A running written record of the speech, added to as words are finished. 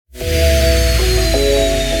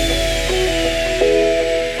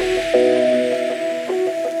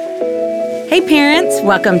Hey parents,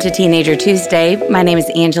 welcome to Teenager Tuesday. My name is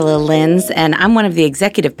Angela Linz, and I'm one of the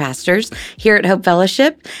executive pastors here at Hope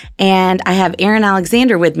Fellowship. And I have Aaron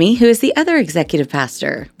Alexander with me, who is the other executive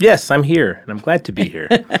pastor. Yes, I'm here, and I'm glad to be here.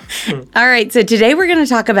 All right, so today we're going to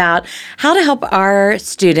talk about how to help our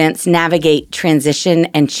students navigate transition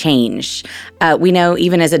and change. We know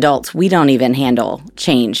even as adults, we don't even handle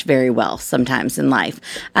change very well sometimes in life.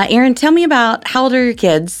 Aaron, tell me about how old are your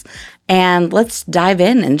kids? And let's dive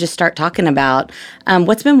in and just start talking about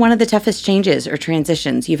what's been one of the toughest changes or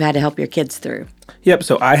transitions you've had to help your kids through. Yep,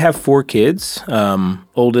 so I have 4 kids.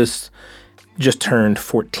 Oldest just turned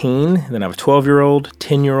 14. Then I have a 12-year-old,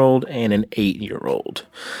 10-year-old, and an 8-year-old.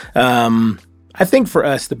 I think for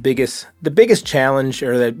us, the biggest challenge,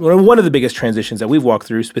 or one of the biggest transitions that we've walked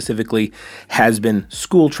through specifically has been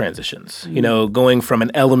school transitions. Mm-hmm. You know, going from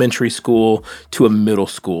an elementary school to a middle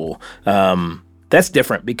school. That's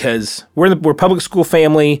different because we're a public school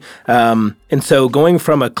family, and so going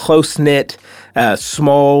from a close-knit,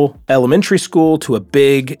 small elementary school to a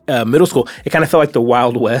big middle school, it kind of felt like the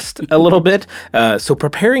Wild West a little bit. So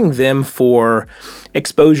preparing them for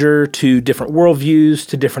exposure to different worldviews,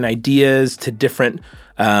 to different ideas, to different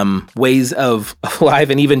ways of life,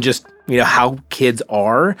 and even just how kids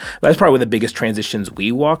are. That's probably one of the biggest transitions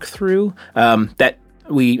we walk through.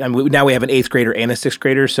 Now we have an 8th grader and a 6th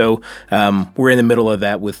grader, so we're in the middle of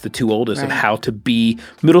that with the 2 oldest, right, of how to be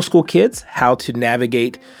middle school kids, how to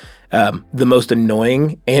navigate the most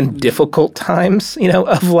annoying and difficult times,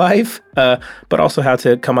 of life, but also how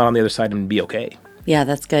to come out on the other side and be okay. Yeah,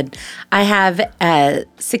 that's good. I have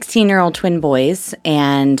 16-year-old twin boys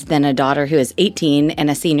and then a daughter who is 18 and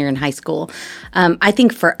a senior in high school. I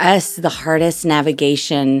think for us, the hardest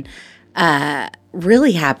navigation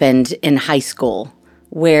really happened in high school,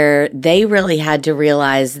 where they really had to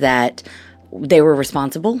realize that they were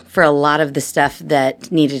responsible for a lot of the stuff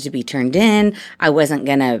that needed to be turned in. I wasn't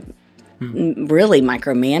going to really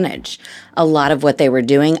micromanage a lot of what they were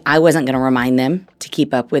doing. I wasn't going to remind them to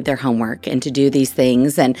keep up with their homework and to do these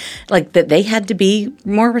things, and that they had to be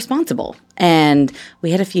more responsible. And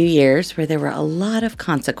we had a few years where there were a lot of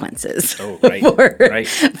consequences for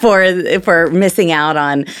missing out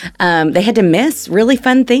on. They had to miss really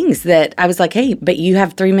fun things that I was like, hey, but you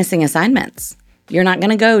have 3 missing assignments. You're not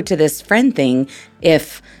going to go to this friend thing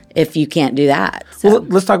if you can't do that. So. Well,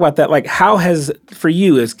 let's talk about that. How has, for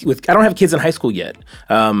you, I don't have kids in high school yet.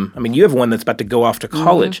 You have one that's about to go off to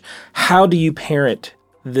college. Mm-hmm. How do you parent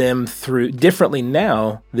them through differently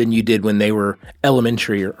now than you did when they were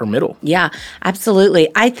elementary or middle? Yeah, absolutely.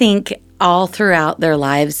 I think all throughout their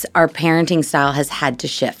lives, our parenting style has had to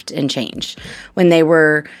shift and change. When they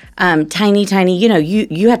were tiny,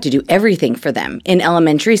 you have to do everything for them. In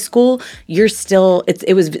elementary school,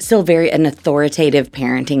 it was still very an authoritative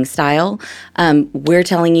parenting style. We're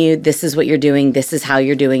telling you, this is what you're doing, this is how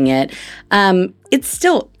you're doing it. It's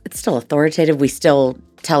still authoritative. We still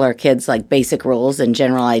tell our kids basic rules and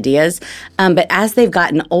general ideas. But as they've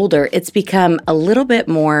gotten older, it's become a little bit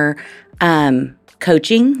more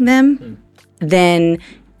coaching them than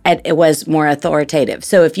it was more authoritative.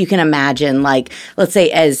 So if you can imagine, let's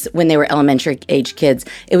say as when they were elementary age kids,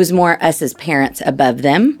 it was more us as parents above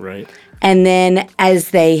them. Right. And then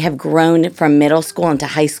as they have grown from middle school into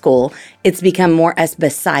high school, it's become more us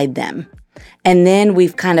beside them. And then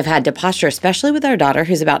we've kind of had to posture, especially with our daughter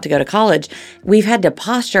who's about to go to college, we've had to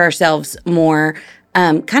posture ourselves more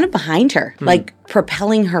kind of behind her,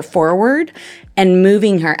 propelling her forward and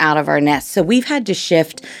moving her out of our nest. So we've had to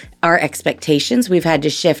shift our expectations. We've had to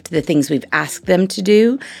shift the things we've asked them to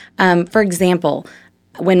do. For example,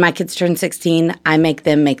 when my kids turn 16, I make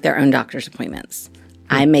them make their own doctor's appointments.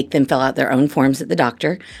 I make them fill out their own forms at the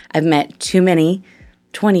doctor. I've met too many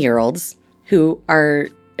 20-year-olds who are...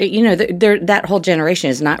 that whole generation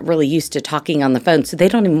is not really used to talking on the phone, so they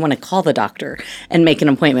don't even want to call the doctor and make an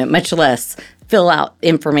appointment, much less fill out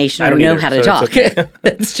information or know how to talk. Okay.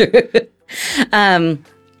 That's true.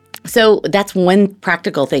 So that's one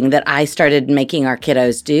practical thing that I started making our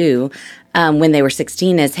kiddos do when they were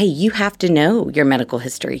 16 is, hey, you have to know your medical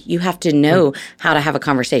history. You have to know how to have a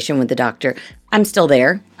conversation with the doctor. I'm still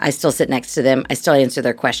there. I still sit next to them. I still answer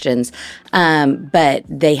their questions. But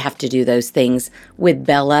they have to do those things. With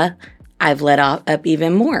Bella, I've let up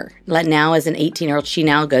even more. Now, as an 18-year-old, she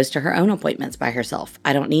now goes to her own appointments by herself.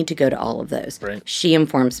 I don't need to go to all of those. Right. She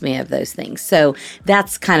informs me of those things. So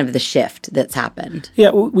that's kind of the shift that's happened.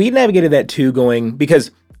 Yeah, we navigated that too,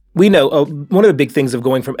 because we know one of the big things of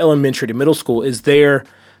going from elementary to middle school is their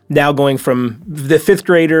now going from the fifth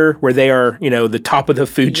grader where they are, the top of the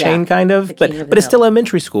food chain kind of, but it's still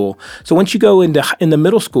elementary school. So once you go in the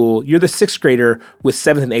middle school, you're the sixth grader with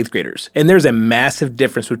seventh and eighth graders. And there's a massive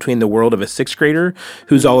difference between the world of a sixth grader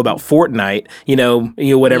who's all about Fortnite,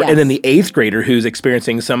 whatever, and then the eighth grader who's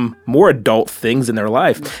experiencing some more adult things in their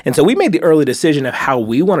life. And so we made the early decision of how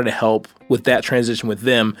we wanted to help with that transition with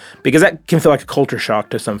them, because that can feel like a culture shock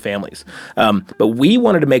to some families. But we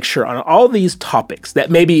wanted to make sure on all these topics that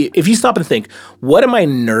maybe if you stop and think, what am I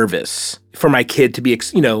nervous for my kid to be,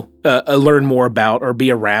 learn more about or be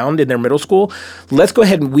around in their middle school? Let's go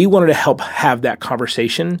ahead and we wanted to help have that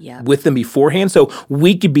conversation with them beforehand, so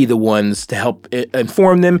we could be the ones to help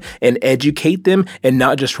inform them and educate them, and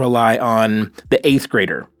not just rely on the eighth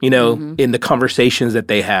grader, in the conversations that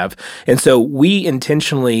they have. And so we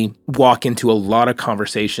intentionally walk into a lot of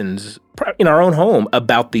conversations in our own home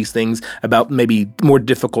about these things, about maybe more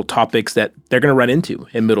difficult topics that they're going to run into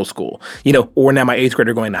in middle school, or now my eighth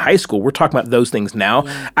grader going to high school. We're talking about those things now.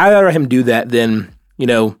 I'd rather him do that than,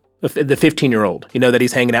 the 15-year-old, that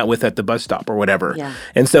he's hanging out with at the bus stop or whatever. Yeah.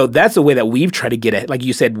 And so that's the way that we've tried to get it, like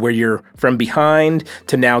you said, where you're from behind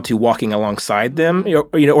to now to walking alongside them,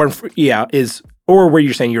 or where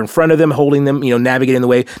you're saying you're in front of them, holding them, navigating the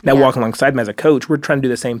way, now walking alongside them as a coach. We're trying to do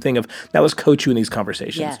the same thing of, now let's coach you in these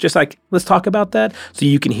conversations. Yeah. Just like, let's talk about that so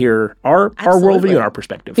you can hear our worldview and our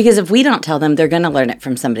perspective. Because if we don't tell them, they're going to learn it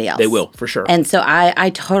from somebody else. They will, for sure. And so I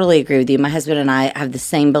totally agree with you. My husband and I have the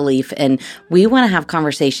same belief, and we want to have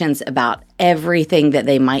conversations about everything that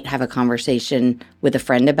they might have a conversation with a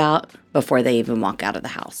friend about before they even walk out of the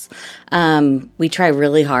house. We try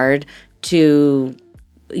really hard to...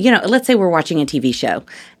 let's say we're watching a TV show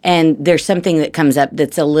and there's something that comes up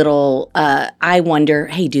that's a little, I wonder,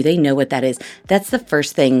 hey, do they know what that is? That's the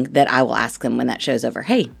first thing that I will ask them when that show's over.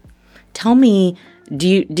 Hey, tell me,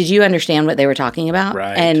 did you understand what they were talking about?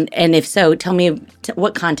 Right. And if so, tell me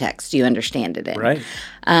what context do you understand it in? Right.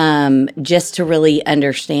 Just to really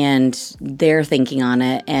understand their thinking on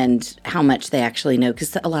it and how much they actually know.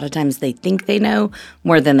 Because a lot of times they think they know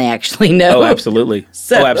more than they actually know. Oh, absolutely.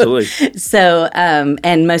 Absolutely. So,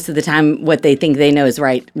 and most of the time what they think they know is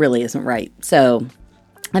right really isn't right. So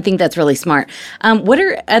I think that's really smart. What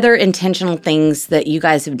are other intentional things that you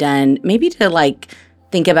guys have done maybe to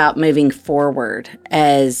think about moving forward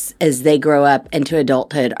as they grow up into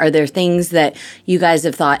adulthood? Are there things that you guys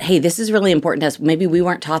have thought, hey, this is really important to us? Maybe we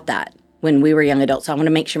weren't taught that when we were young adults, so I want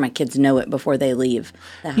to make sure my kids know it before they leave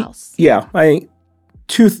the house. Yeah,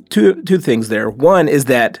 two things there. One is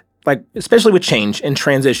that, especially with change and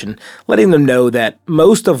transition, letting them know that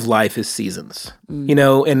most of life is seasons,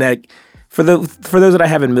 and that for those that I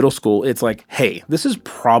have in middle school, it's like, hey, this is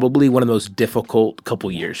probably one of the most difficult couple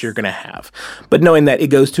years you're going to have. But knowing that it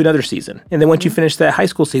goes to another season. And then once you finish that high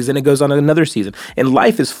school season, it goes on another season. And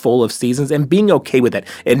life is full of seasons, and being okay with that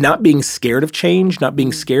and not being scared of change, not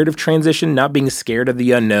being scared of transition, not being scared of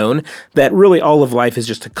the unknown, that really all of life is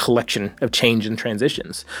just a collection of change and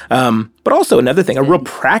transitions. But also another thing, a real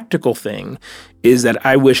practical thing, is that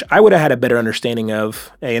I wish I would have had a better understanding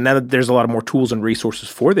of, and now that there's a lot of more tools and resources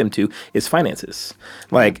for them to, is finances.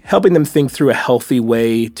 Helping them think through a healthy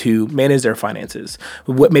way to manage their finances.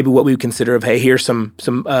 What we would consider of, hey, here's some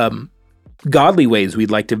godly ways we'd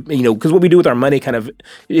like to, because what we do with our money kind of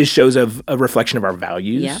shows of a reflection of our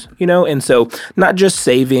values, and so not just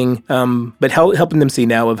saving, but helping them see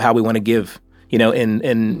now of how we want to give.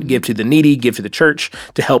 And give to the needy, give to the church,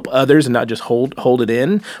 to help others and not just hold it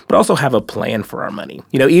in, but also have a plan for our money.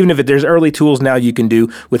 Even if there's early tools now you can do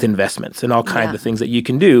with investments and all kinds of things that you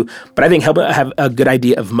can do. But I think help have a good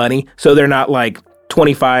idea of money so they're not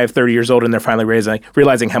 25, 30 years old and they're finally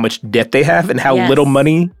realizing how much debt they have and how little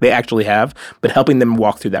money they actually have, but helping them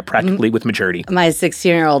walk through that practically with maturity. My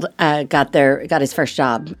 16-year-old got his first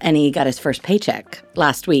job, and he got his first paycheck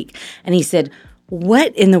last week. And he said,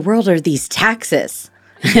 what in the world are these taxes?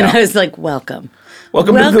 And I was like, welcome.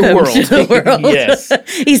 Welcome to the world. To the world. Yes.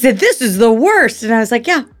 He said, this is the worst. And I was like,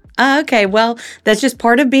 yeah, okay, well, that's just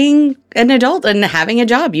part of being an adult and having a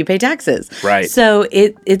job. You pay taxes. Right. So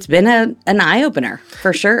it's been an eye-opener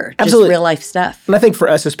for sure. Absolutely. Just real-life stuff. And I think for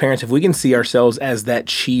us as parents, if we can see ourselves as that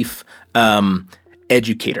chief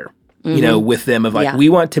educator, with them of we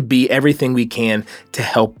want to be everything we can to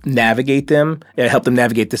help navigate them, help them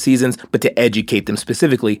navigate the seasons, but to educate them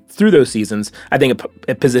specifically through those seasons. I think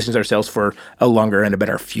it positions ourselves for a longer and a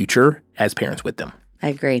better future as parents with them. I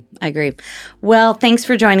agree. Well, thanks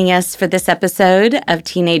for joining us for this episode of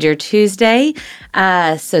Teenager Tuesday.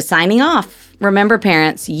 So signing off. Remember,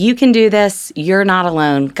 parents, you can do this. You're not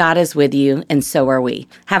alone. God is with you, and so are we.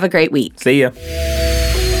 Have a great week. See ya.